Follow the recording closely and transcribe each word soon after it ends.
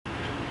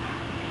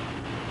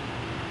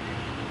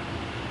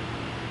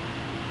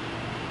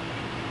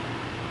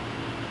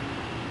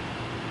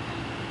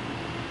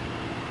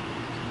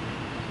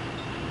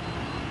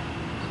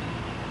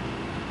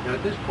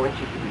at this point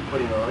you could be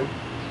putting on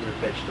your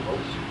vegetables.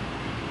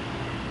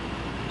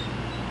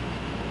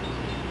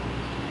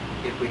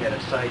 If we had a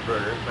side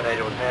burner, but I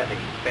don't have a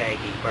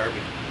baggy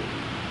barbecue.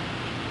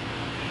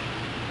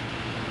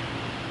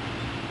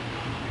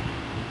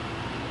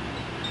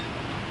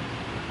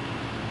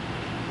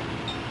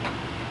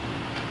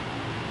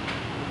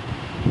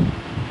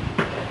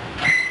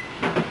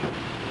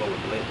 Lower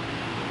the lid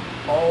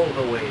all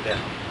the way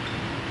down.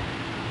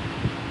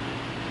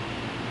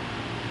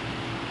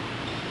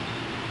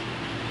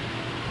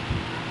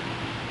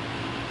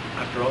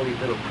 After all these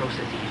little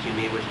processes, you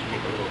may wish to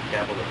take a little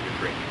dabble of your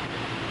drink.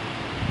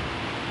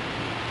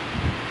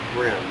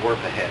 We're going to warp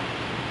ahead.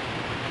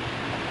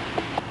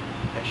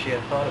 Actually,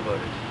 I thought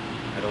about it.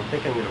 I don't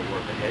think I'm going to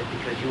warp ahead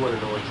because you want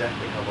to know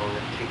exactly how long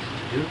it takes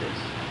to do this.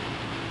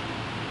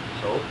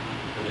 So,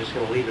 I'm just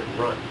going to leave it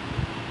run.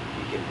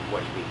 You can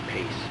watch me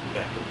pace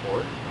back and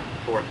forth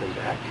and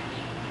back,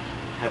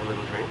 have a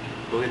little drink,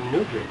 go get a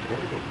new drink and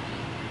everything.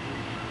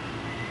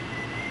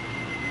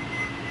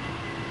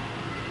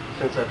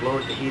 Since I've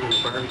lowered the heat in the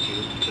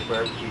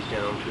barbecue's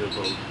down to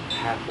about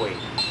halfway.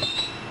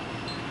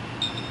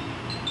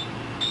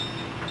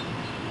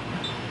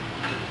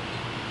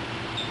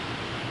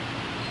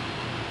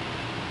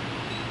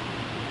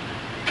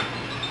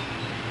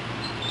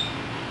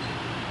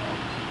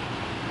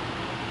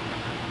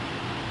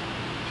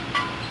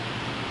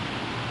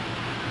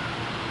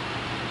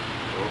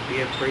 Don't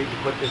be afraid to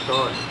put this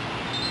on.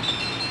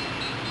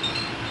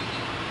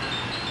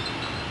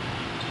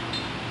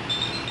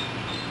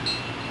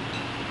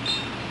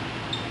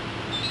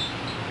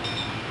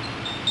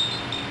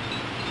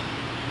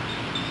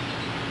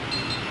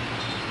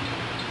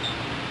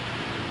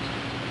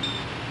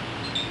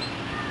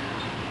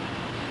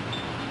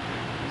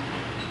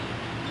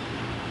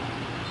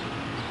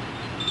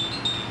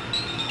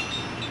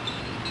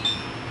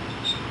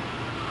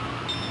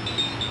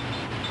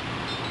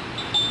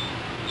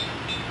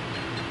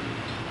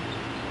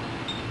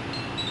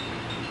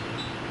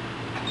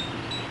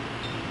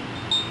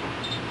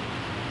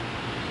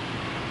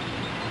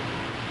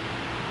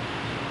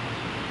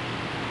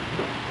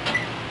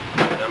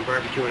 I'm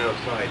barbecuing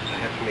outside. I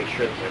have to make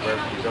sure that my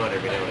barbecue's on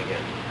every now and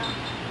again.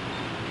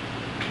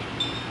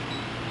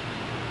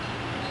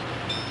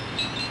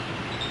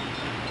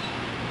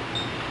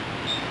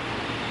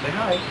 Say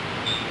hi.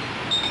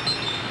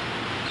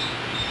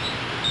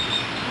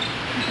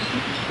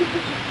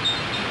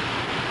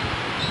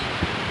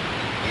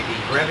 The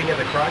grabbing of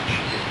the crotch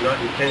is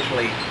not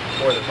intentionally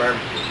for the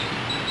barbecue.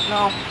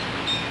 No.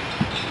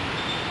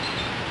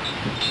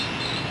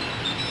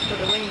 For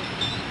the wings.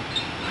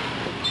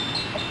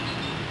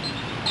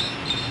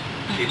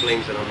 She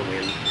blames it on the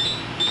wind.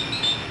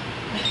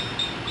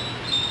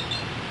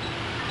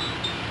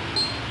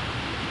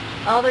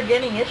 All they're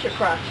getting is your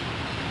crotch.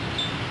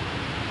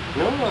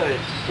 No,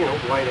 it's, you know,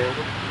 wide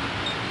angle.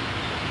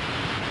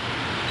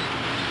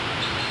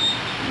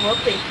 We'll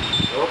see.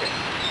 Okay.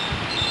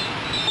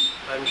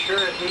 I'm sure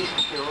at least,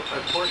 you know,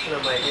 a portion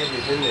of my head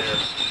is in there.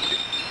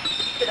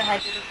 Should have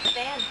had you to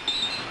stand.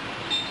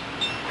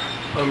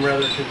 I'm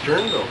rather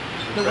concerned though.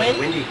 The It's rather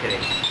wind? windy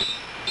today.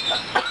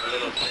 A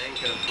little thing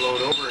could have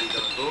blown over and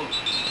gone boom.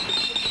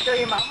 Did you show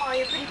your mom all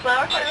your pretty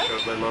flowers? I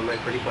showed my mom my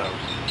pretty flowers.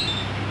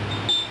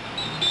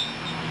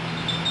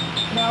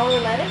 No,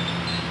 the lettuce?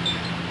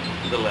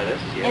 The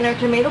lettuce, yes. And our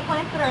tomato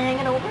plants that are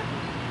hanging over?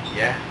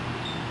 Yeah.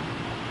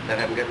 That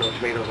haven't got no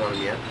tomatoes on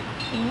them yet.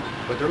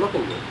 Mm-hmm. But they're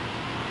looking good.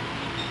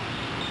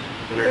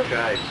 And our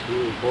chives,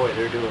 ooh boy,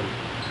 they're doing...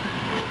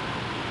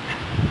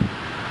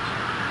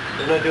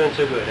 They're not doing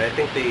so good. I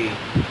think the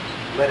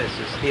lettuce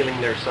is stealing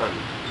their sun.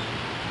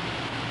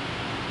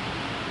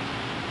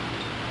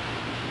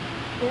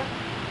 Yep.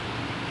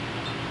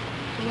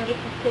 The lettuce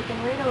is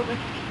taking right over.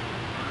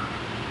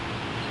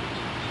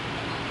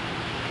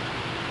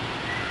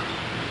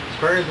 As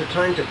far as the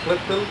time to flip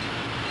them,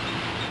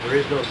 there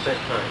is no set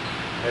time.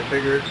 I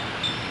figured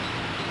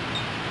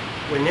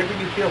whenever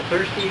you feel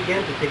thirsty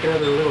again to take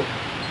another little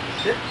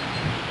sip,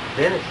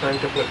 then it's time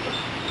to flip them.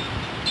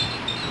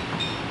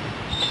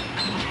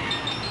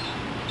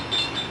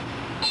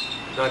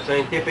 It's not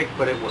scientific,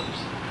 but it works.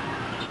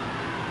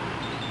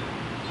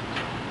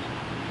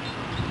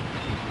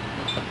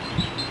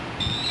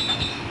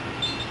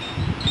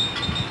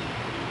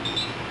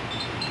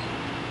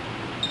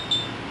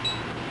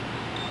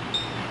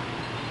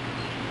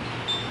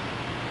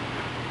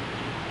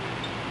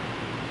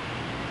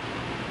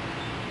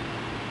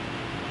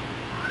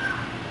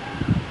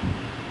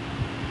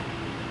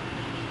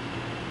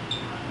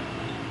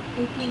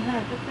 $1,800.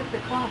 That's just the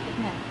clock,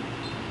 isn't it?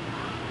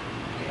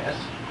 Yes.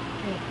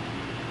 Okay.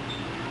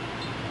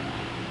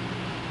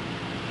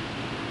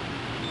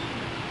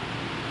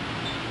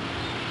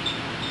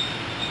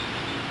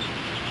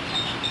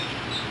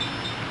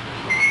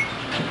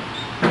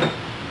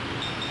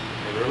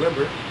 And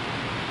remember,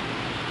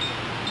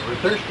 you were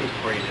thirsty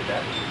before you did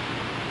that.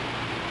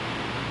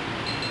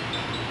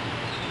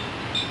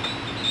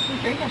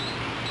 Who's drinking?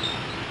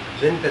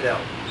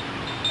 Zinfandel.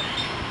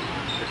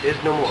 There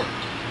is no more.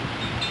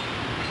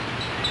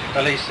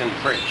 At least in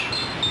French.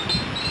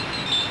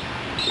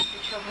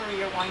 for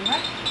your wine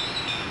rack.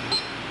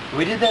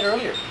 We did that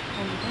earlier.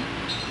 And you did.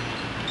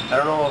 I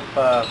don't know if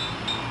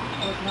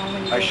Oh, no,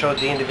 when you I did. showed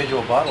the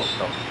individual bottles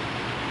though.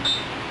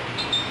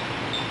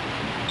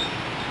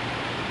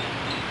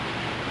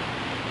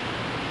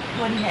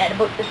 When you had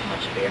about this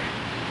much beer.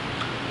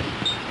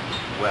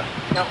 Well.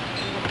 No.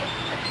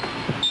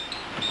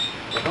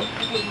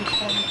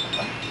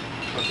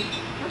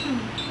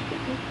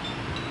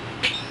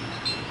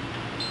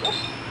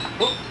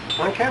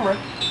 Oh, on camera.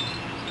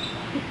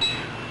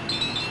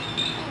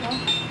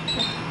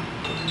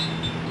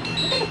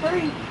 Look at the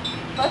very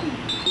fuzzy.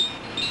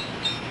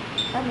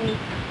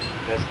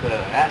 That's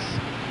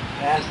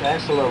the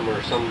asylum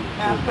or some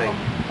thing.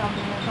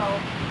 Something that's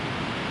called.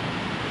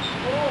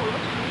 Oh,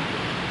 look at these.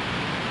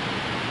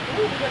 Oh,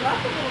 there's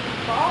lots of little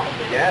balls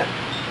in it. Yeah.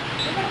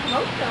 Look at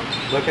most of them.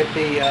 Look at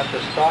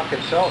the stalk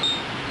itself.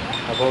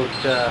 About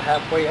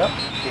halfway up,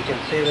 you can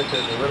see that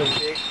there's a really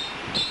big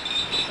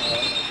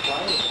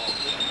flower ball.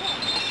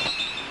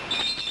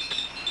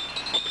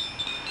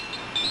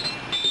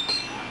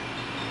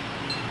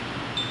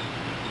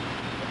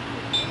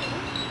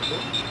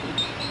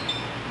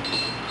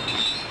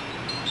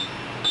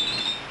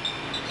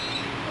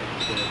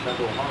 It's a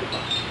little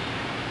lollipop.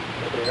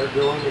 But they are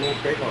growing in a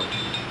great one.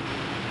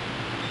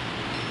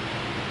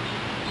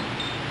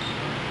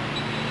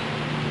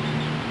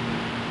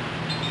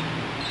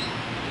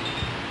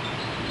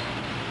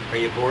 Are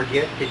you bored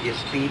yet? Did you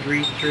speed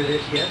read through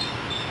this yet?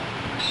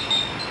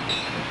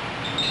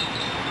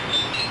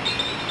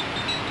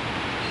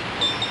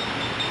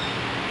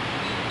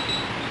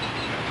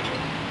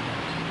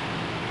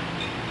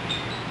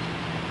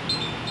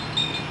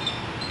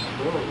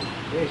 Oh,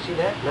 yeah, see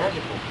that?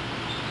 Magical.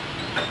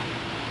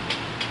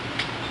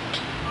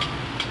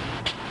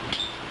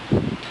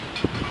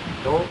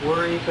 Don't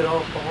worry if it all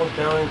falls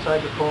down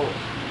inside the coals.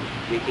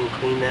 We can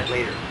clean that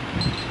later.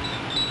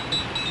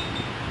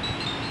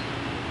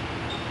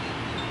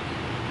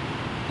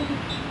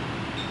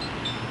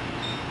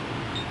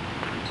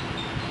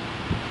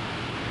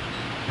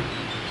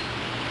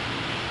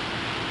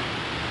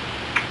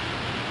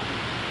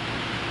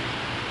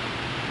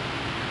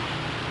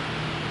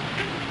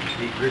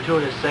 The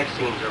gratuitous sex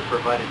scenes are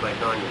provided by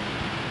Tonya.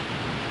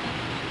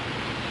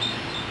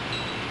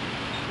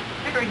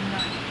 Very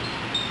nice.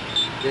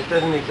 This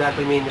doesn't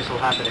exactly mean this will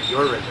happen at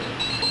your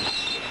residence.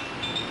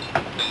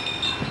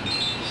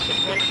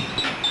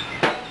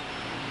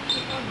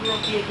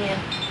 Rookie again.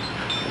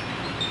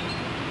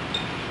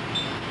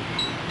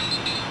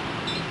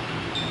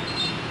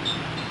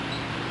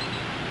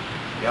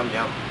 Yum,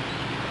 yum.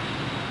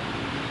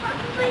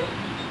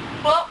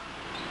 Well,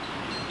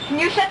 can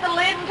you shut the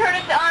lid and turn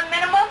it to on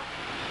minimum?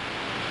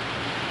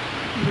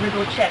 I'm gonna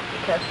go check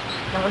because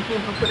no one's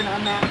even put it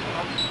on that.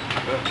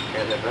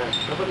 Yeah, that's right.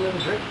 Nobody let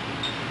him drink.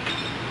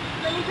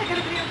 That means I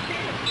gotta be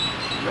upstairs.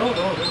 No,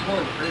 there's more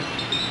in the fridge.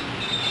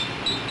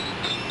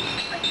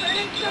 I turned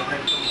it so I've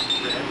had some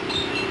red,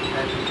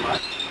 had some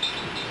black.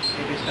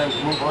 Maybe it's time to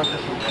move on to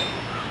some red.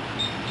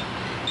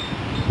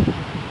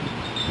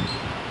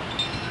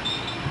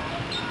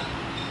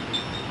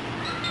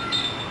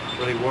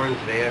 Really warm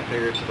today. I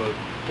figure it's about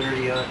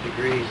 30-odd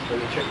degrees. Let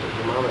me check the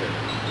thermometer.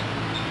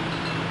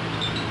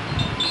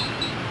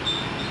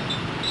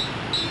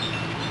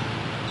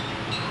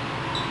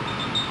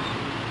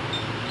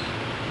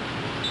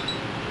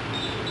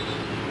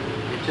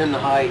 It's in the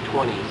high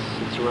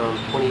 20s. It's around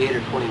 28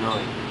 or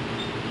 29.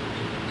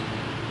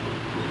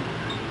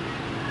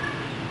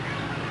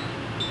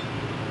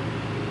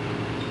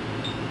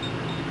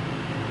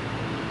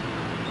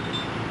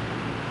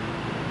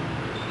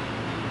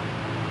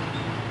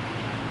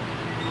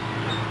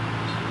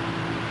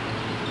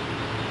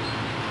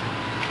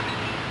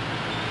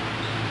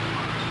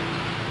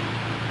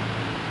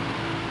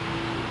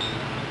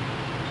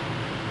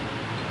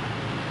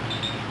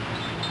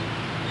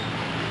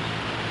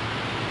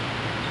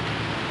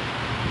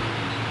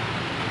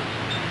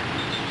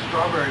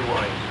 Strawberry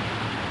wine.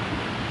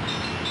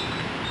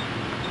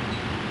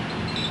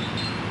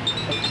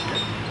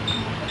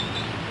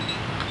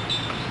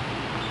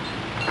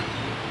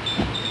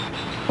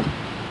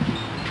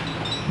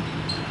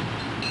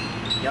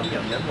 Yum,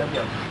 yum, yum, yum,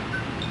 yum.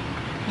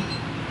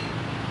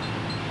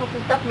 Hope the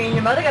stuff me and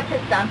your mother got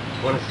pissed on.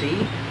 Want to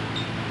see?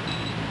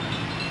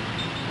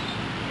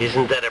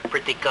 Isn't that a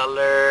pretty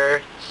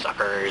color?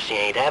 Suckers, you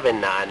ain't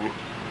having none.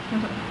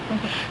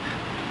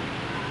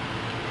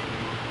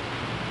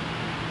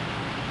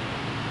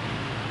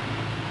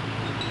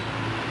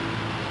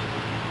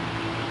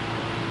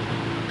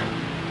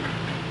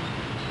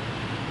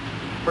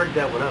 Frigged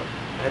that one up.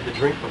 I had to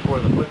drink before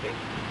the flipping.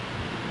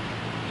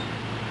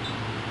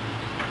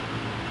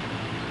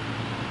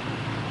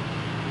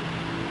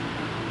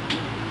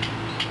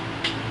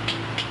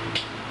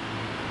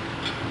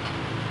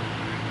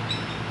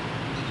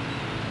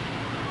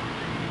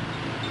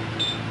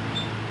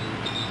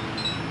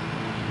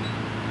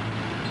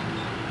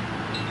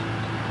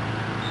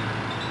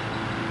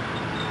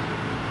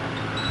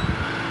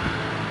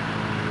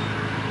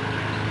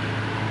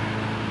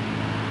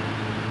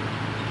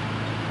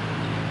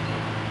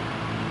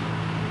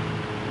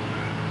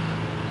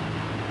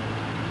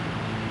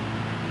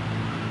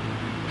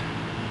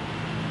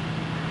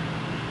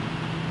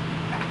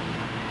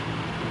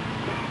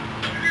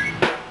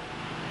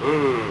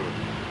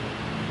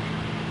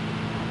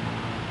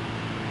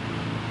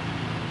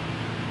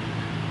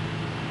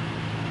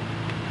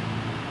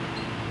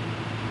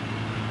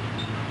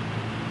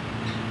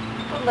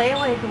 put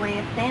layaways away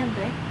at Sam's,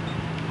 eh?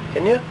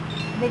 Can you?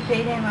 Big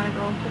payday, I'm gonna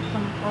go and put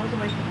some clothes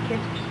away for the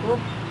kids for school.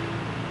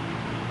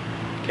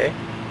 Okay.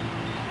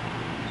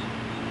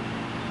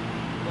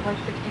 Put like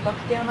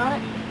 $60 down on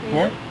it.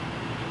 Yeah.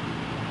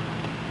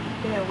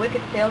 They got a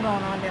wicked sale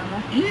going on down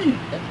there.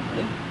 That's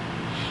good.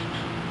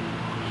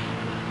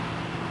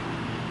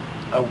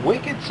 A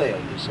wicked sale,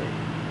 you say?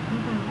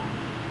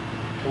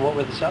 Mm-hmm. And what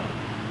were they selling?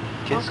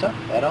 Kids stuff?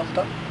 Adult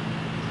stuff?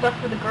 Stuff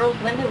for the girls.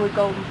 Linda would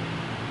go,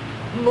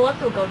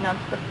 Melissa would go nuts,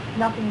 but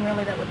nothing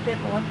really that would fit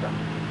Melissa.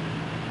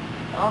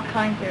 All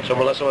kinds there. So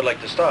Melissa would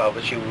like the style,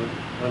 but she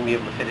wouldn't be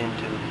able to fit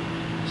into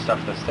stuff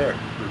that's there.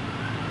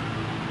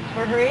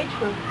 For her age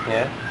group.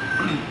 Yeah.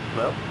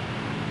 Well,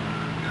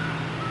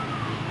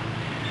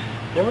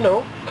 never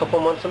know. A couple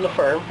months on the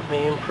farm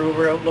may improve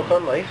her outlook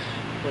on life.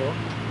 You know.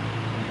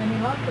 Any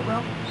luck, it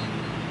will.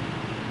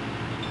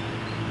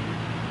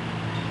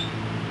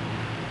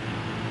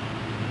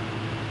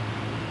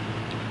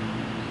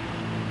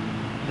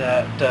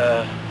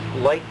 That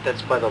light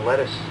that's by the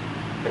lettuce,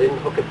 I didn't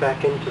hook it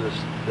back into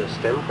the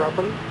stem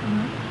properly,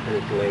 and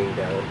it's laying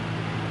down.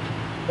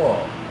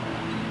 Oh.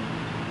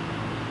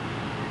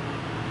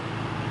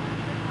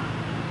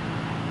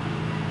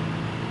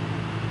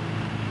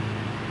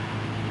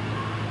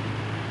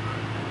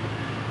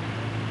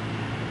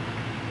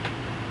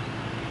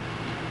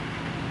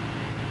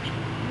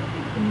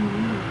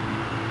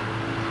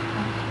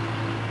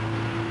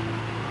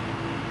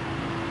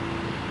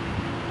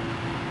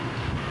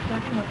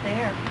 Nothing was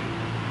there.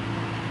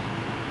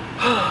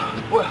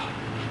 Well.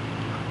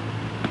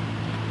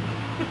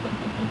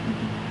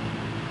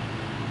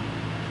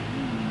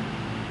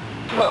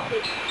 Well,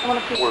 I want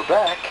to see. we're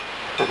back.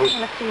 I want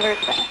to see where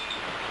it's at.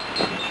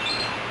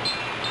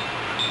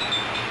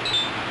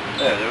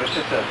 Yeah, there was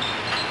just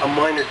a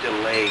minor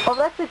delay. Oh,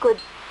 that's a good.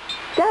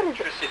 That is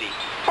Electricity.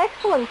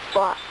 excellent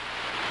spot.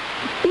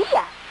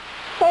 Yeah.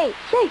 Hey,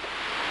 shake.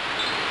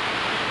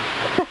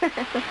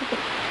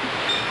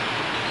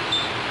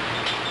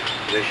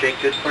 Did they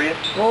shake good for you?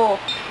 Whoa.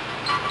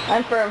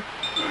 I'm firm.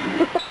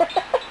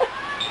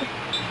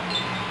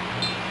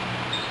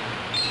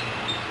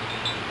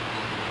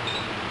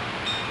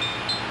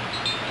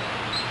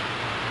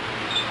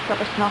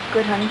 Supper smells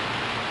good, honey.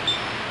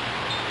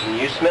 Can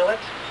you smell it?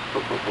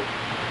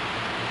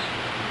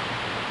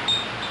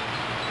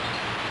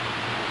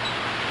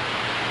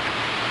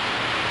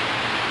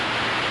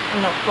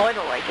 I know Floyd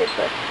will like it,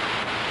 but...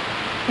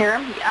 Hear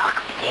him? Yuck,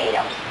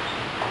 potatoes.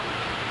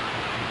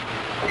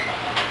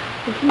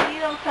 Did you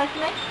eat those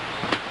sesame?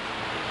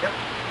 Yep.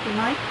 You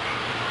nice?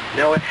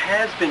 Now it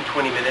has been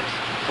 20 minutes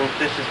since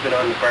this has been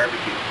on the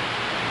barbecue.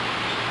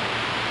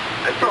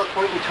 At this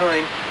point in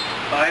time,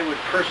 I would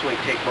personally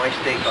take my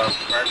steak off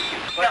the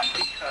barbecue, but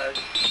because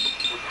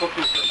we're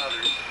cooking for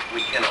others,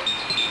 we cannot.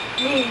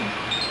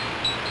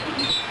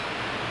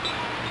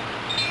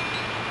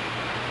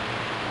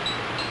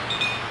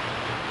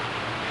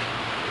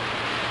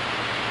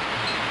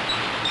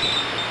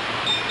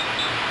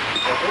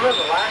 Now,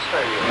 remember last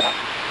time you were up,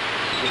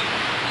 you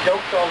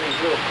dumped all these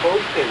little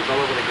clothespins all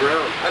over the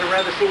ground. I'd have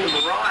rather seen them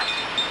rot.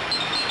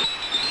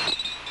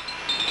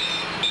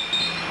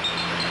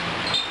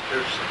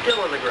 They're still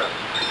on the ground.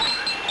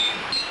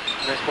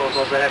 And I suppose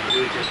all I have to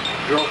do is just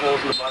drill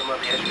holes in the bottom of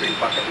the ice cream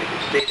bucket and they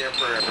can stay there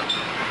forever.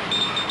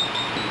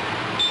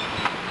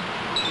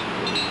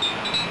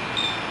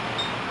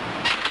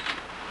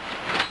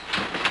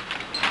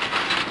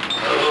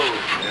 Oh,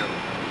 yeah.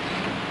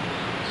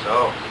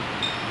 So,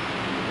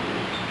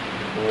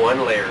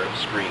 one layer of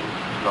screen,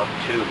 not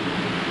two.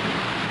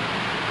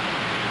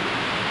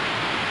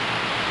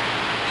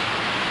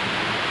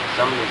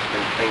 Somebody's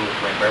been playing with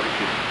my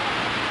barbecue.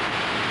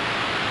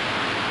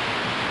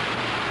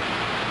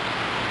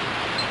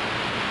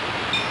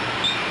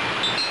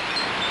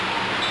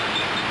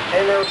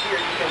 And out here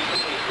you can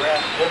see the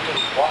grass gently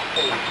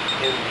wafting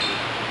in the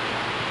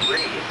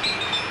breeze.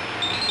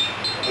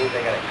 That means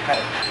I gotta cut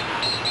it.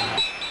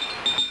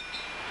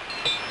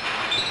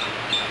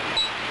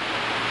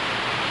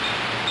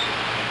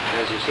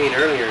 As you've seen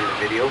earlier in the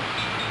video,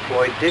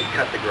 Floyd did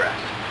cut the grass.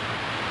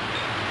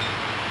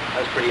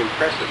 That was pretty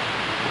impressive.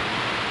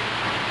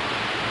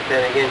 But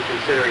then again,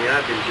 considering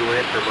I've been doing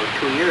it for about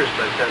 2 years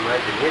by the time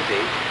I've been his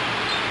age,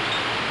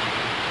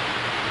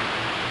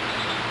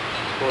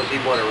 suppose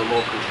he'd want a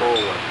remote control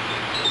one.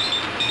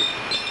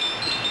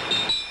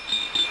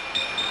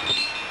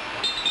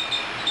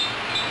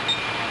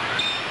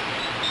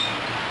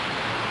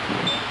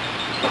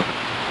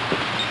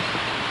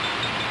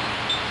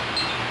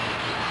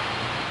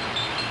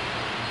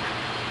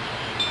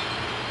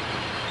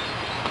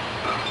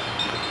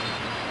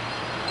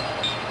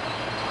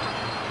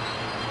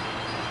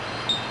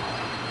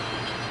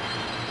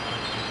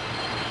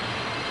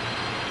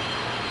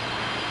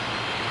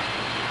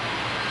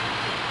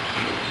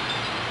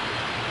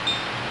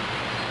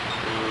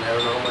 I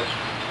don't know how much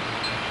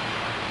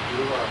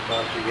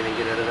thought you're going to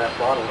get out of that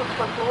bottle. Looks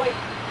like Floyd.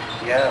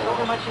 Yeah, How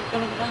well, much is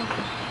going to get done?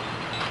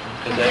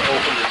 because I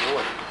opened the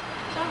door.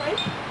 It's all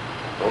right.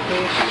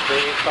 Okay, so you say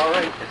it's all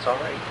right. It's all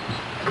right.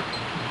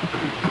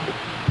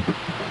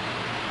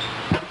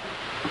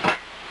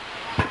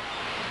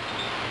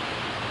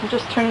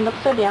 just turn it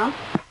upside down.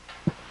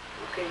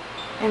 Okay.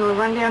 And we'll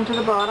run down to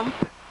the bottom.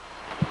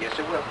 Yes,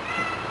 it will.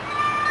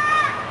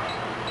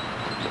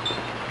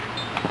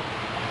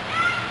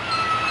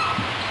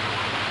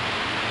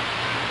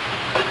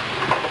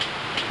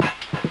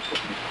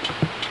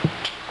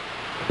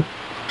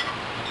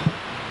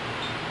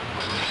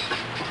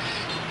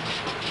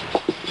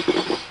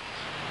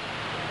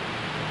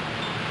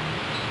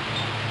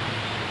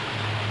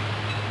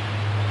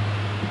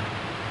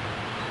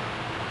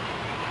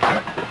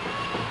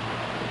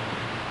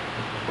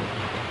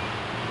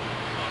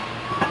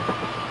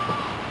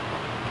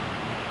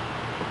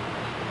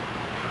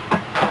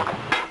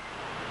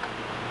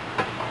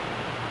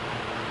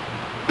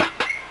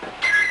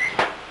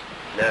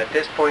 Now at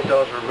this point,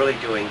 all we're really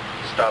doing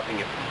is stopping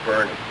it from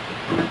burning.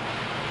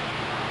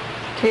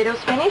 Potatoes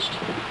finished?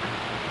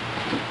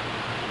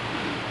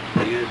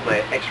 I use my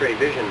X-ray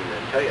vision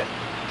and tell you.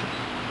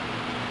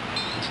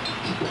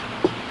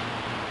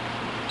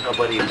 How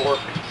about a fork?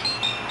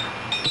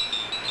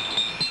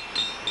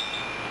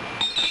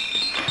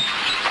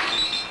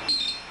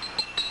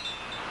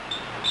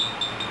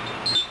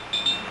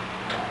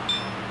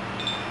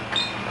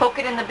 Poke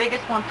it in the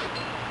biggest one.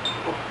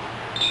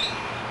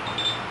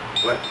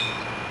 What?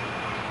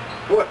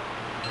 What?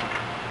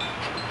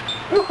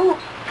 Woohoo!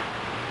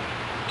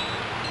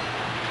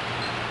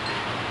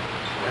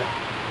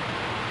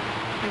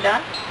 You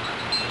done?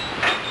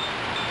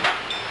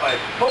 I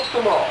poked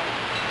them all.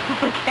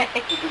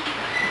 Okay.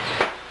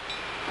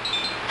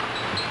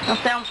 That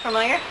sounds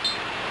familiar?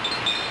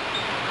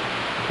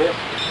 Yes,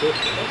 yes,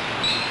 yes.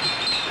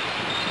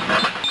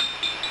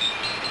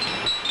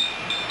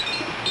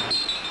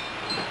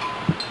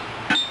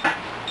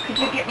 Could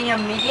you get me a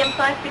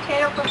medium-sized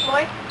potato for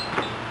Floyd?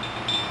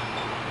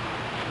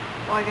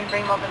 Or are you going to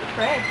bring them over the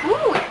tray?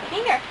 Ooh,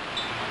 here.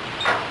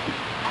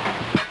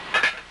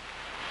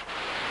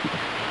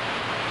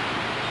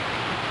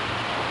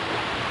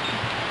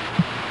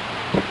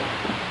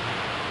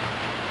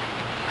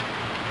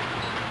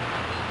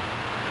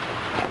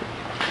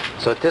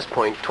 So at this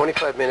point,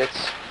 25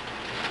 minutes,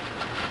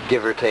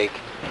 give or take.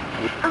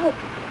 Ow.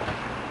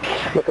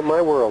 Look at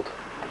my world.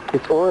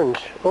 It's orange.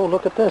 Oh,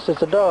 look at this.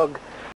 It's a dog.